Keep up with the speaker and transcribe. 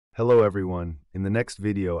Hello everyone, in the next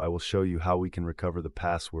video I will show you how we can recover the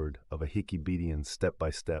password of a Hikvision step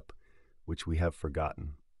by step, which we have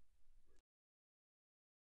forgotten.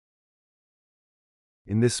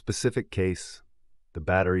 In this specific case, the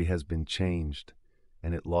battery has been changed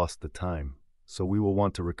and it lost the time, so we will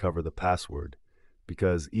want to recover the password,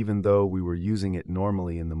 because even though we were using it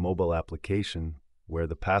normally in the mobile application where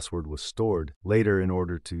the password was stored, later in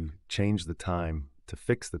order to change the time, to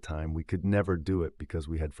fix the time, we could never do it because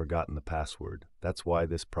we had forgotten the password. That's why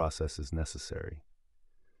this process is necessary.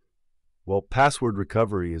 Well, password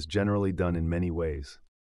recovery is generally done in many ways.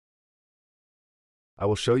 I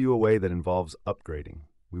will show you a way that involves upgrading.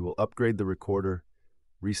 We will upgrade the recorder,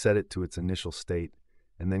 reset it to its initial state,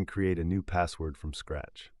 and then create a new password from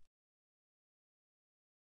scratch.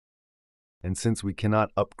 And since we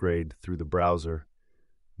cannot upgrade through the browser,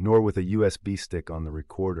 nor with a USB stick on the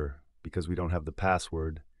recorder, because we don't have the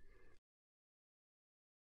password,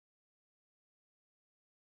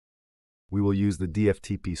 we will use the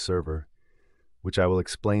TFTP server, which I will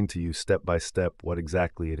explain to you step by step what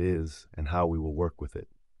exactly it is and how we will work with it.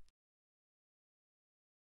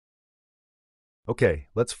 Okay,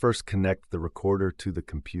 let's first connect the recorder to the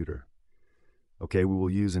computer. Okay, we will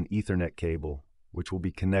use an Ethernet cable, which will be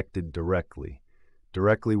connected directly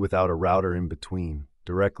without a router in between,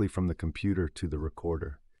 directly from the computer to the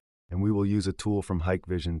recorder. And we will use a tool from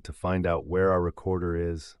Hikvision to find out where our recorder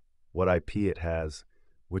is, what IP it has,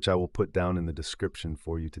 which I will put down in the description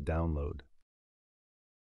for you to download.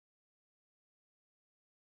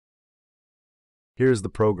 Here's the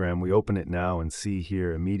program. We open it now and see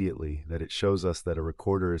here immediately that it shows us that a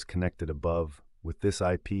recorder is connected above with this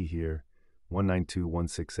IP here,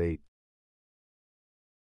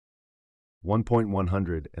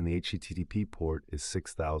 192.168.1.100, and the HTTP port is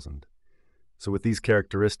 6000. So with these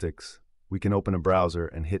characteristics, we can open a browser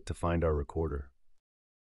and hit to find our recorder.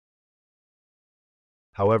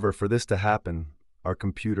 However, for this to happen, our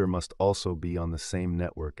computer must also be on the same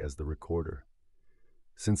network as the recorder.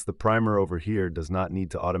 Since the primer over here does not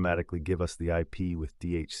need to automatically give us the IP with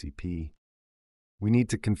DHCP, we need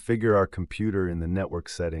to configure our computer in the network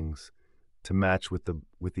settings to match with the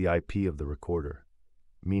IP of the recorder,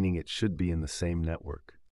 meaning it should be in the same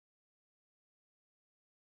network.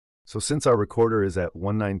 So since our recorder is at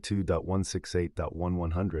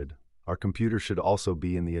 192.168.1.100, our computer should also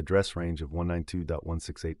be in the address range of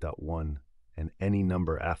 192.168.1 and any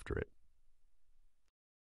number after it.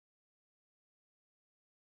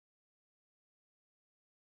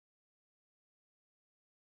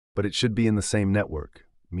 But it should be in the same network,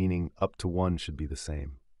 meaning up to 1 should be the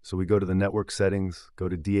same. So we go to the network settings, go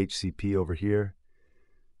to DHCP over here,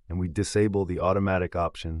 and we disable the automatic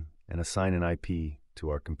option and assign an IP to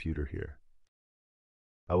our computer here.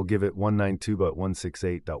 I will give it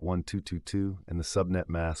 192.168.1222 and the subnet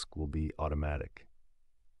mask will be automatic.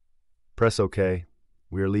 Press OK.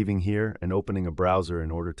 We are leaving here and opening a browser in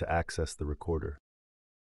order to access the recorder.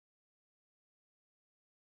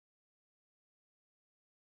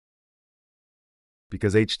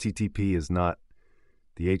 Because the HTTP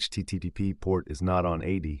port is not on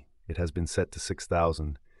 80, it has been set to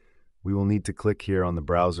 6000. We will need to click here on the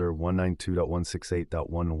browser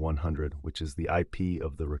 192.168.1.100, which is the IP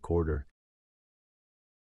of the recorder.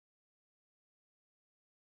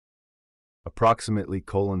 Approximately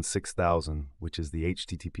 :6000, which is the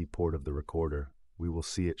HTTP port of the recorder. We will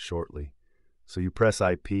see it shortly. So you press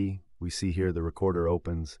IP, we see here the recorder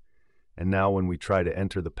opens, and now when we try to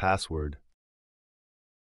enter the password,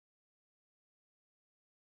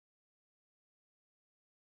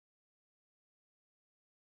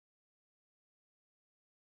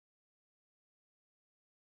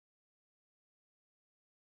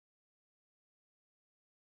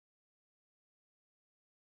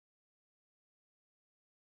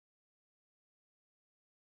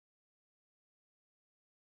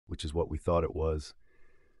 which is what we thought it was,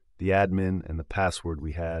 the admin and the password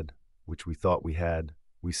we had, which we thought we had,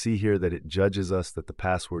 we see here that it judges us that the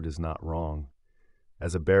password is not wrong.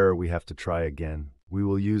 As a bearer, we have to try again. We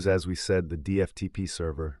will use, as we said, the TFTP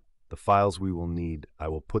server. The files we will need, I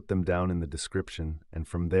will put them down in the description, and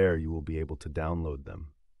from there you will be able to download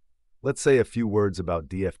them. Let's say a few words about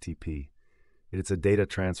TFTP. It's a data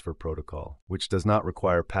transfer protocol, which does not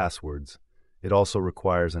require passwords. It also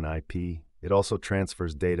requires an IP. It also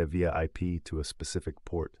transfers data via IP to a specific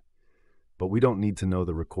port. But we don't need to know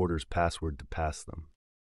the recorder's password to pass them.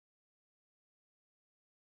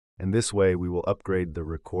 And this way we will upgrade the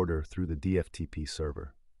recorder through the TFTP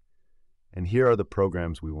server. And here are the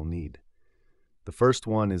programs we will need. The first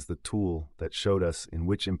one is the tool that showed us in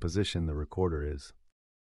which imposition the recorder is.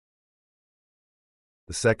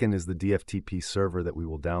 The second is the DFTP server that we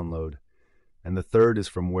will download, and the third is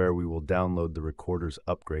from where we will download the recorder's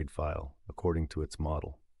upgrade file according to its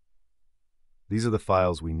model. These are the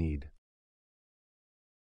files we need.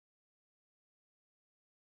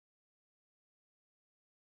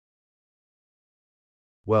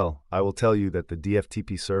 Well, I will tell you that the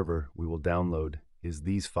DFTP server we will download is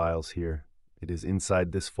these files here. It is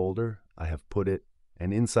inside this folder. I have put it,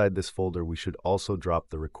 and inside this folder we should also drop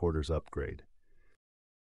the recorder's upgrade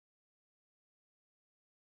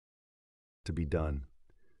to be done.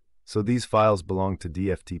 So these files belong to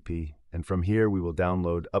DFTP, and from here we will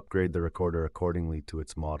upgrade the recorder accordingly to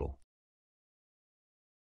its model.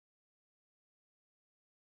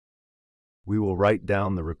 We will write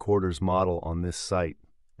down the recorder's model on this site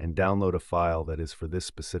and download a file that is for this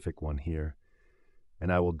specific one here,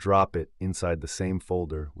 and I will drop it inside the same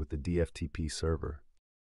folder with the DFTP server,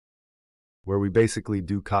 where we basically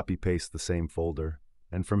do copy-paste the same folder,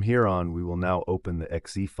 and from here on we will now open the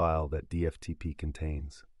 .exe file that DFTP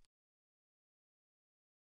contains.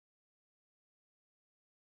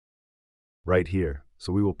 Right here,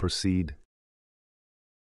 so we will proceed.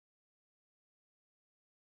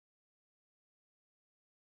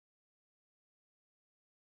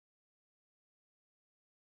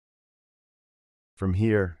 From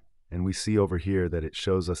here, and we see over here that it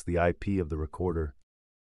shows us the IP of the recorder.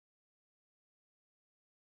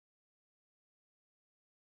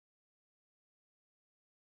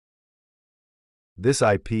 This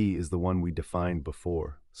IP is the one we defined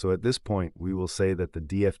before, so at this point we will say that the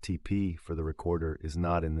DFTP for the recorder is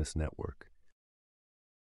not in this network.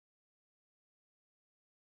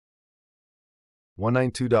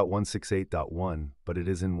 192.168.1, but it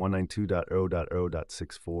is in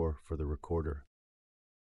 192.0.0.64 for the recorder.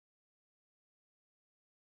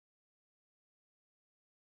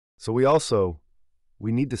 So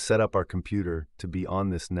we need to set up our computer to be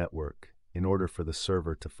on this network in order for the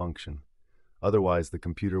server to function. Otherwise, the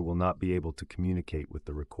computer will not be able to communicate with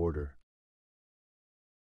the recorder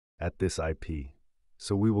at this IP.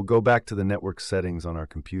 So we will go back to the network settings on our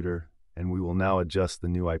computer, and we will now adjust the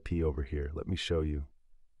new IP over here. Let me show you.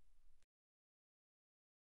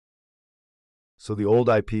 So the old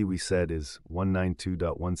IP we said is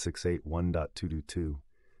 192.168.1.222.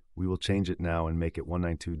 We will change it now and make it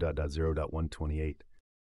 192.0.128.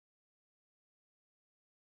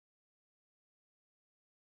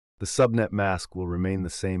 The subnet mask will remain the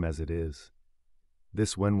same as it is.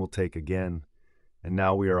 This WIN will take again, and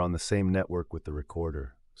now we are on the same network with the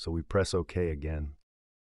recorder, so we press OK again.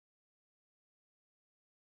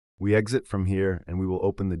 We exit from here and we will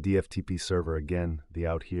open the DFTP server again, the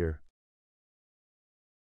out here.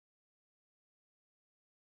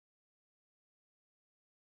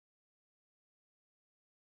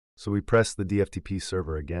 So we press the DFTP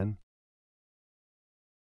server again.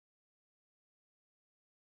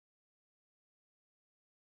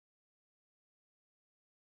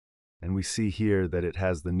 And we see here that it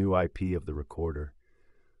has the new IP of the recorder.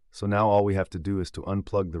 So now all we have to do is to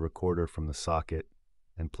unplug the recorder from the socket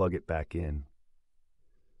and plug it back in.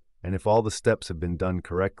 And if all the steps have been done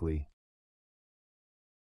correctly,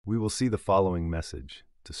 we will see the following message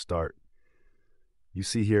to start. You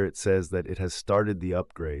see here it says that it has started the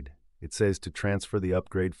upgrade. It says to transfer the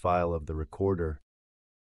upgrade file of the recorder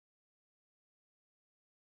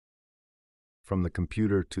from the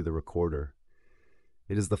computer to the recorder.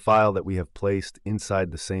 It is the file that we have placed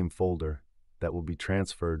inside the same folder that will be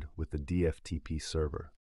transferred with the DFTP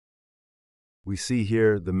server. We see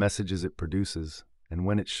here the messages it produces, and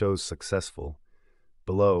when it shows successful,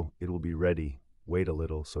 below it will be ready. Wait a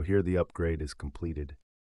little, so here the upgrade is completed.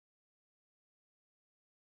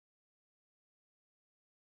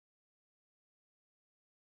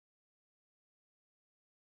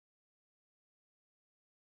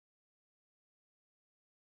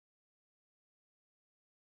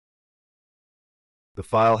 The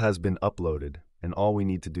file has been uploaded, and all we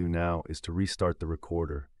need to do now is to restart the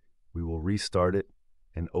recorder. We will restart it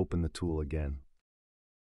and open the tool again.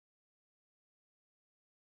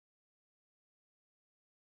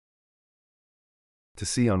 To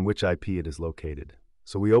see on which IP it is located.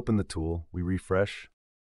 So we open the tool, we refresh,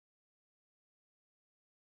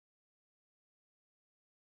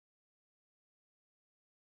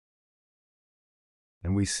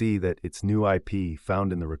 and we see that its new IP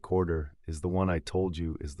found in the recorder is the one I told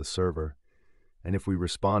you is the server. And if we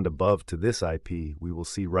respond above to this IP, we will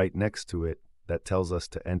see right next to it that tells us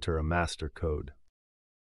to enter a master code.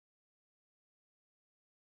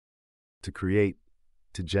 To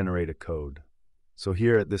generate a code. So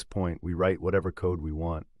here at this point, we write whatever code we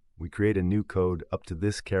want. We create a new code up to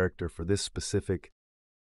this character for this specific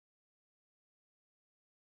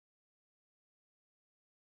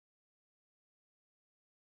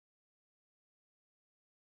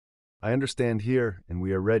I understand here, and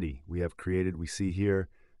we are ready. We have created, we see here,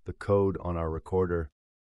 the code on our recorder.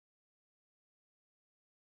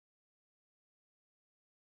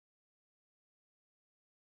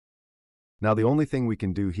 Now the only thing we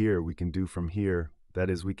can do here, we can do from here. That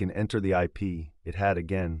is, we can enter the IP it had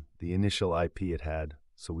again, the initial IP it had.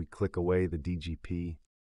 So we click away the DGP.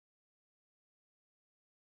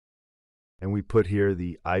 And we put here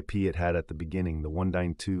the IP it had at the beginning, the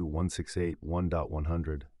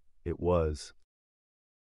 192.168.1.100. It was.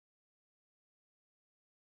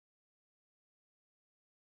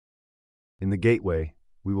 In the gateway,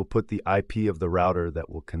 we will put the IP of the router that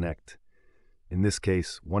will connect. In this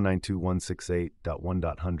case,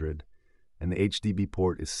 192.168.1.100, and the HDB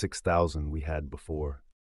port is 6000 we had before.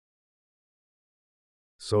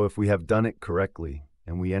 So if we have done it correctly,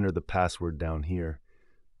 and we enter the password down here,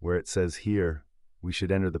 where it says here, we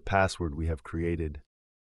should enter the password we have created.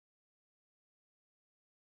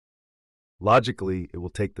 Logically, it will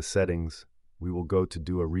take the settings. We will go to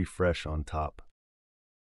do a refresh on top.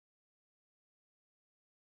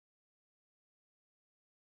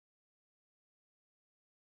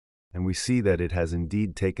 And we see that it has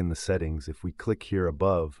indeed taken the settings. If we click here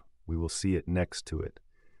above, we will see it next to it.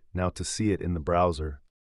 Now to see it in the browser,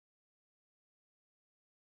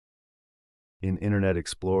 in Internet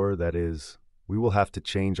Explorer, that is, we will have to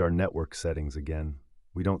change our network settings again.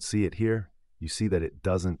 We don't see it here. You see that it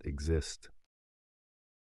doesn't exist.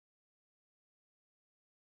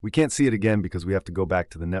 We can't see it again because we have to go back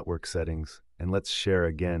to the network settings, and let's share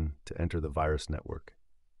again to enter the virus network.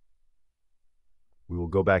 We will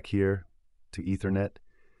go back here to Ethernet,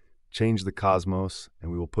 change the Cosmos,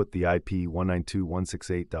 and we will put the IP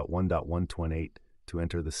 192.168.1.128 to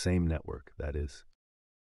enter the same network, that is.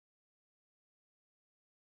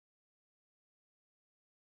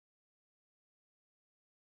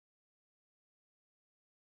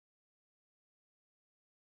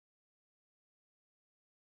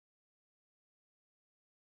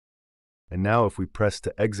 And now if we press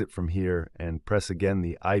to exit from here and press again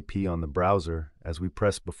the IP on the browser, as we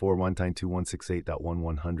pressed before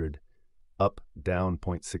 192.168.1.100, up, down,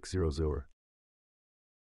 0.600.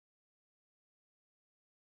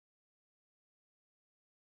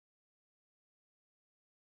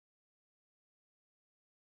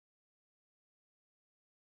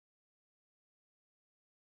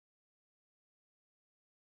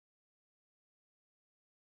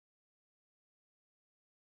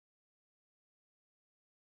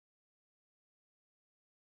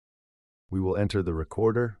 We will enter the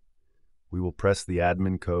recorder, we will press the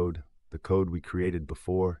admin code, the code we created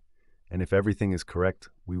before, and if everything is correct,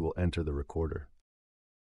 we will enter the recorder.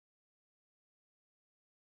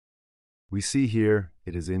 We see here,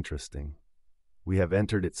 it is interesting. We have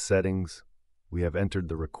entered its settings, we have entered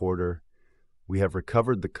the recorder, we have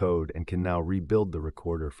recovered the code and can now rebuild the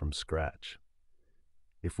recorder from scratch.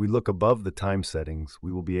 If we look above the time settings,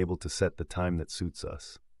 we will be able to set the time that suits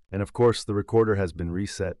us. And of course, the recorder has been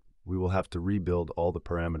reset. We will have to rebuild all the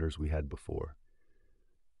parameters we had before.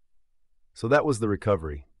 So that was the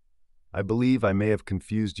recovery. I believe I may have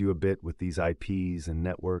confused you a bit with these IPs and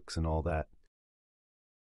networks and all that.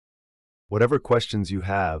 Whatever questions you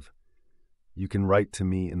have, you can write to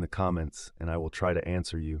me in the comments and I will try to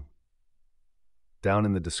answer you. Down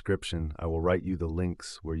in the description, I will write you the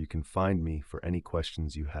links where you can find me for any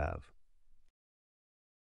questions you have.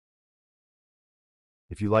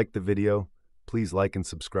 If you liked the video, please like and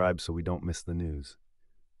subscribe so we don't miss the news.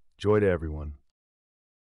 Joy to everyone.